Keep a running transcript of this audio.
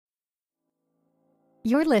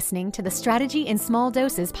You're listening to the Strategy in Small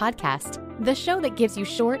Doses podcast, the show that gives you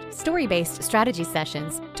short, story-based strategy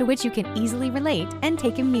sessions to which you can easily relate and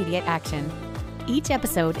take immediate action. Each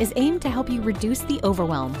episode is aimed to help you reduce the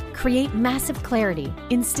overwhelm, create massive clarity,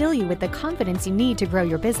 instill you with the confidence you need to grow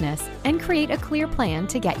your business, and create a clear plan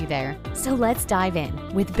to get you there. So let's dive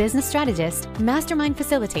in with business strategist, mastermind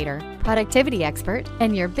facilitator, productivity expert,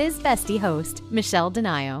 and your biz bestie host, Michelle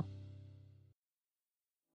Donaio.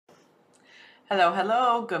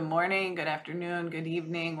 Hello. Good morning, good afternoon, good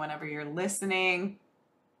evening, whenever you're listening.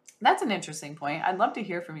 That's an interesting point. I'd love to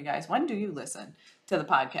hear from you guys. When do you listen to the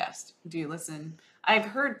podcast? Do you listen? I've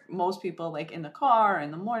heard most people like in the car or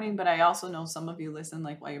in the morning, but I also know some of you listen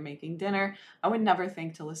like while you're making dinner. I would never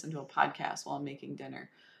think to listen to a podcast while I'm making dinner.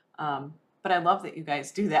 But I love that you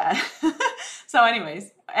guys do that. So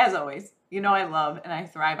anyways, as always, you know I love and I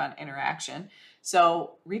thrive on interaction.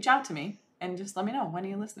 So reach out to me and just let me know, when are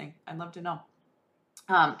you listening? I'd love to know.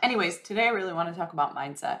 Anyways, today I really want to talk about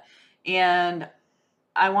mindset, and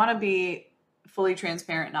I want to be fully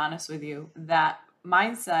transparent and honest with you that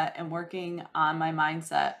mindset and working on my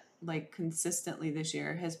mindset like consistently this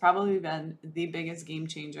year has probably been the biggest game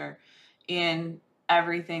changer in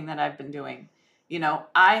everything that I've been doing. You know,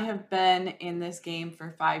 I have been in this game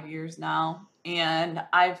for 5 years now, and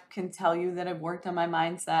I can tell you that I've worked on my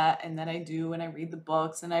mindset and that I do, and I read the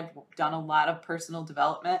books and I've done a lot of personal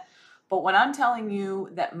development. But when I'm telling you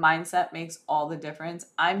that mindset makes all the difference,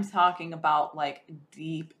 I'm talking about like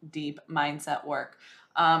deep mindset work.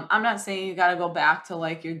 I'm not saying you got to go back to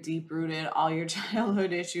like your deep rooted, all your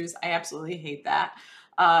childhood issues. I absolutely hate that.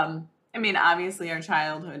 I mean, obviously our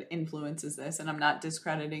childhood influences this, and I'm not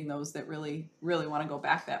discrediting those that really want to go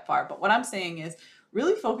back that far. But what I'm saying is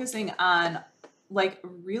really focusing on like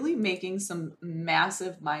really making some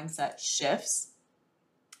massive mindset shifts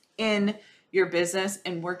in your business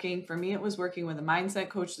and working. For me, it was working with a mindset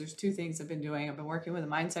coach. There's two things I've been doing. I've been working with a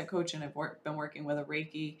mindset coach, and I've been working with a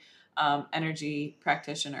Reiki energy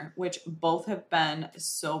practitioner, which both have been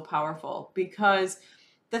so powerful. Because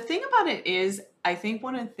the thing about it is, I think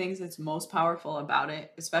one of the things that's most powerful about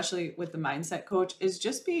it, especially with the mindset coach, is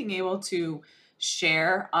just being able to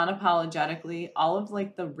share unapologetically all of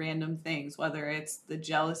like the random things, whether it's the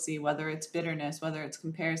jealousy, whether it's bitterness, whether it's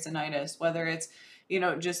comparisonitis, whether it's, you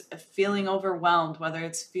know, just feeling overwhelmed, whether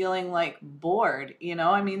it's feeling like bored. You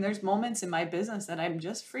know, I mean, there's moments in my business that I'm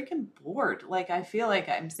just freaking bored. Like, I feel like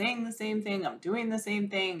I'm saying the same thing. I'm doing the same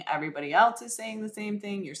thing. Everybody else is saying the same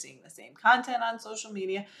thing. You're seeing the same content on social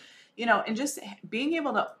media, you know, and just being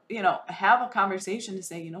able to, you know, have a conversation to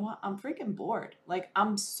say, you know what, I'm freaking bored. Like,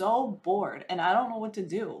 I'm so bored and I don't know what to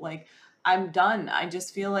do. Like, I'm done. I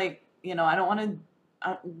just feel like, you know, I don't want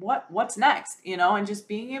to, what's next, you know, and just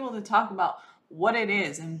being able to talk about what it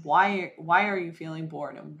is and why are you feeling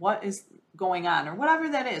bored and what is going on or whatever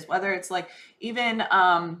that is, whether it's like even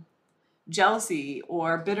jealousy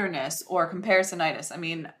or bitterness or comparisonitis. I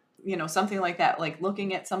mean, you know, something like that, like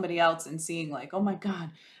looking at somebody else and seeing like, oh my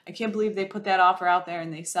God, I can't believe they put that offer out there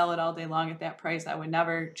and they sell it all day long at that price. I would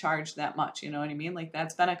never charge that much. You know what I mean? Like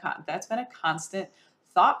that's been a constant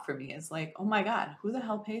thought for me. Is like, oh my God, who the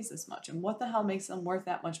hell pays this much? And what the hell makes them worth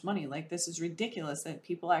that much money? Like, this is ridiculous that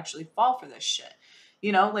people actually fall for this shit.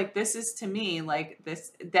 You know, like this is to me, like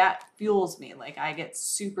this, that fuels me. Like I get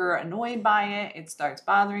super annoyed by it. It starts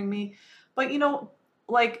bothering me. But you know,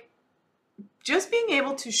 like just being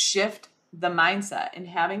able to shift the mindset and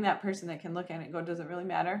having that person that can look at it and go, does it really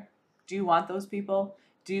matter? Do you want those people?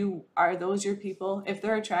 Are those your people? If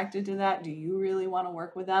they're attracted to that, do you really want to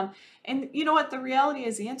work with them? And you know what? The reality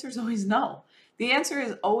is the answer is always no. The answer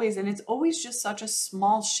is always, and it's always just such a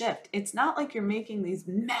small shift. It's not like you're making these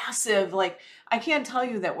massive, like, I can't tell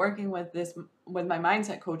you that working with my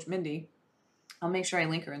mindset coach, Mindy, I'll make sure I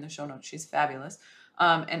link her in the show notes. She's fabulous.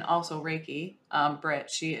 And also Reiki, Britt,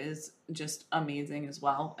 she is just amazing as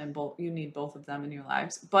well. And you need both of them in your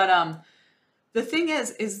lives. But the thing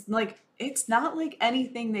is like, it's not like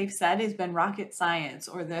anything they've said has been rocket science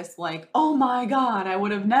or this like, oh my God, I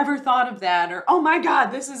would have never thought of that. Or, oh my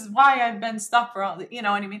God, this is why I've been stuck for all the, you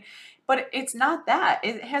know what I mean? But it's not that.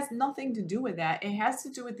 It has nothing to do with that. It has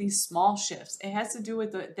to do with these small shifts. It has to do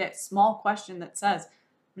with that small question that says,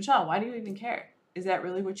 Michelle, why do you even care? Is that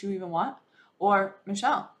really what you even want? Or,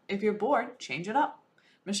 Michelle, if you're bored, change it up.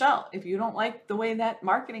 Michelle, if you don't like the way that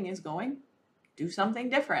marketing is going, do something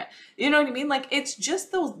different. You know what I mean? Like, it's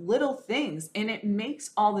just those little things, and it makes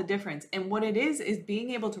all the difference. And what it is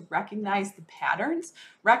being able to recognize the patterns,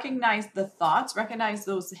 recognize the thoughts, recognize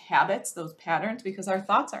those habits, those patterns, because our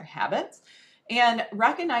thoughts are habits, and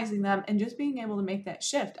recognizing them and just being able to make that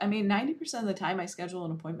shift. I mean, 90% of the time I schedule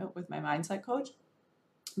an appointment with my mindset coach,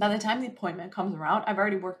 by the time the appointment comes around, I've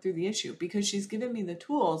already worked through the issue because she's given me the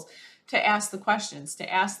tools to ask the questions,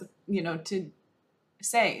 to ask, to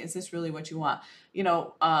say, is this really what you want?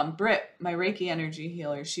 Britt, my Reiki energy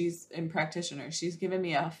healer, she's a practitioner. She's given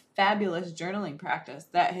me a fabulous journaling practice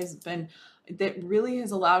that really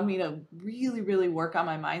has allowed me to really, really work on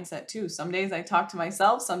my mindset too. Some days I talk to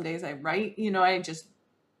myself, some days I write, I just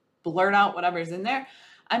blurt out whatever's in there.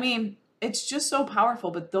 I mean, it's just so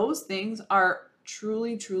powerful, but those things are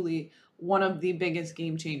truly, truly one of the biggest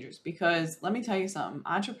game changers, because let me tell you something,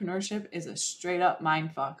 entrepreneurship is a straight up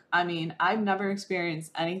mind fuck. I mean, I've never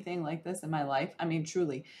experienced anything like this in my life. I mean,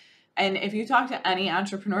 truly. And if you talk to any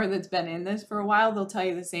entrepreneur that's been in this for a while, they'll tell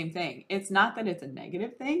you the same thing. It's not that it's a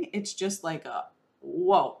negative thing. It's just like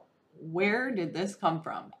whoa, where did this come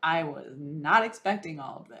from? I was not expecting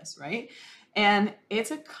all of this, right? And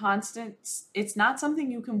it's a constant, it's not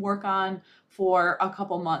something you can work on for a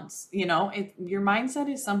couple months. Your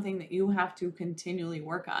mindset is something that you have to continually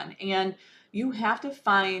work on, and you have to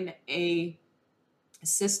find a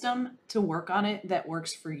system to work on it that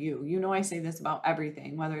works for you. I say this about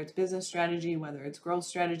everything, whether it's business strategy, whether it's growth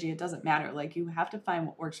strategy, it doesn't matter. Like, you have to find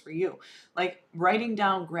what works for you. Like writing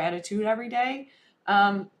down gratitude every day.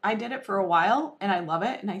 I did it for a while and I love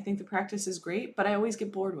it. And I think the practice is great, but I always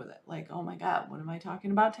get bored with it. Like, oh my God, what am I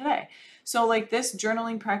talking about today? So like this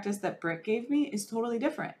journaling practice that Britt gave me is totally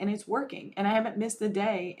different and it's working. And I haven't missed a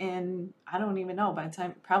day in, I don't even know, by the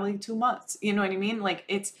time, probably 2 months. You know what I mean? Like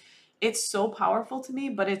it's so powerful to me,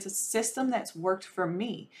 but it's a system that's worked for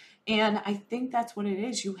me. And I think that's what it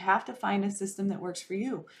is. You have to find a system that works for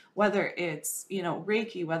you, whether it's,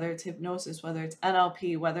 Reiki, whether it's hypnosis, whether it's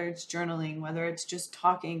NLP, whether it's journaling, whether it's just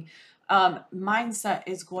talking. Mindset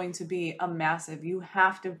is going to be a massive, you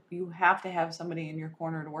have to have somebody in your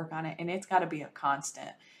corner to work on it. And it's got to be a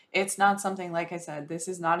constant. It's not something, like I said, this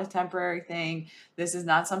is not a temporary thing. This is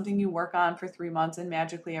not something you work on for 3 months and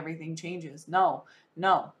magically everything changes. No.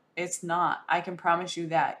 It's not. I can promise you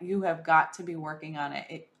that. You have got to be working on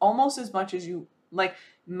it. Almost as much as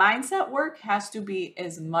mindset work has to be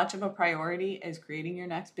as much of a priority as creating your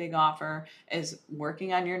next big offer, as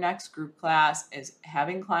working on your next group class, as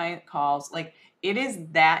having client calls. Like, it is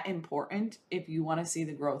that important if you want to see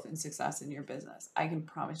the growth and success in your business. I can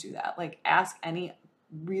promise you that. Like, ask any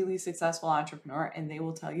really successful entrepreneur and they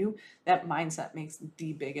will tell you that mindset makes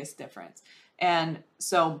the biggest difference. And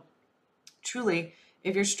so truly,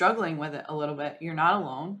 if you're struggling with it a little bit, you're not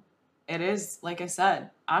alone. It is, like I said,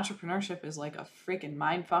 entrepreneurship is like a freaking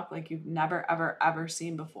mind fuck like you've never, ever, ever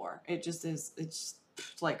seen before. It just is. It's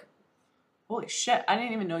like, holy shit. I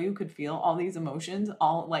didn't even know you could feel all these emotions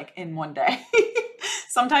all like in one day.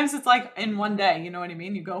 Sometimes it's like in one day, you know what I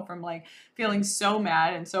mean? You go from like feeling so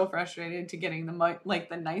mad and so frustrated to getting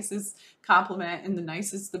the nicest compliment and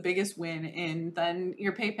the biggest win. And then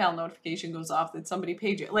your PayPal notification goes off that somebody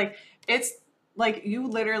paid you. Like, it's like you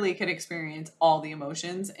literally could experience all the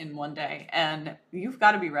emotions in one day, and you've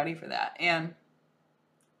got to be ready for that. And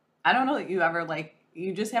I don't know that you ever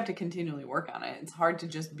you just have to continually work on it. It's hard to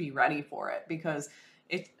just be ready for it because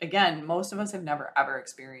again, most of us have never ever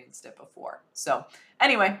experienced it before. So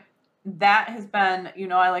anyway, that has been,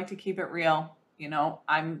 I like to keep it real.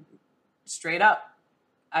 I'm straight up.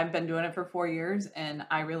 I've been doing it for 4 years and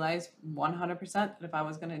I realized 100% that if I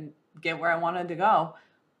was going to get where I wanted to go,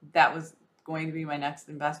 that was going to be my next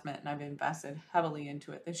investment, and I've invested heavily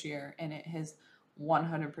into it this year, and it has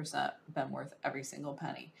 100% been worth every single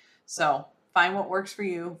penny. So find what works for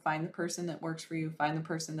you, find the person that works for you, find the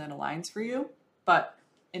person that aligns for you, but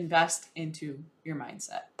invest into your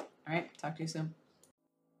mindset. All right, talk to you soon.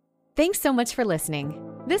 Thanks so much for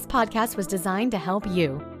listening. This podcast was designed to help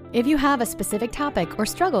you. If you have a specific topic or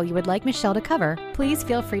struggle you would like Michelle to cover, please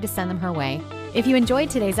feel free to send them her way. If you enjoyed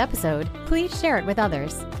today's episode, please share it with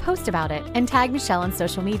others, post about it, and tag Michelle on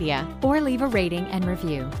social media, or leave a rating and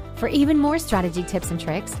review. For even more strategy tips and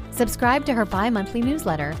tricks, subscribe to her bi-monthly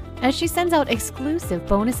newsletter, as she sends out exclusive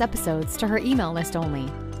bonus episodes to her email list only.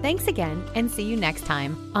 Thanks again, and see you next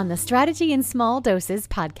time on the Strategy in Small Doses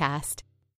podcast.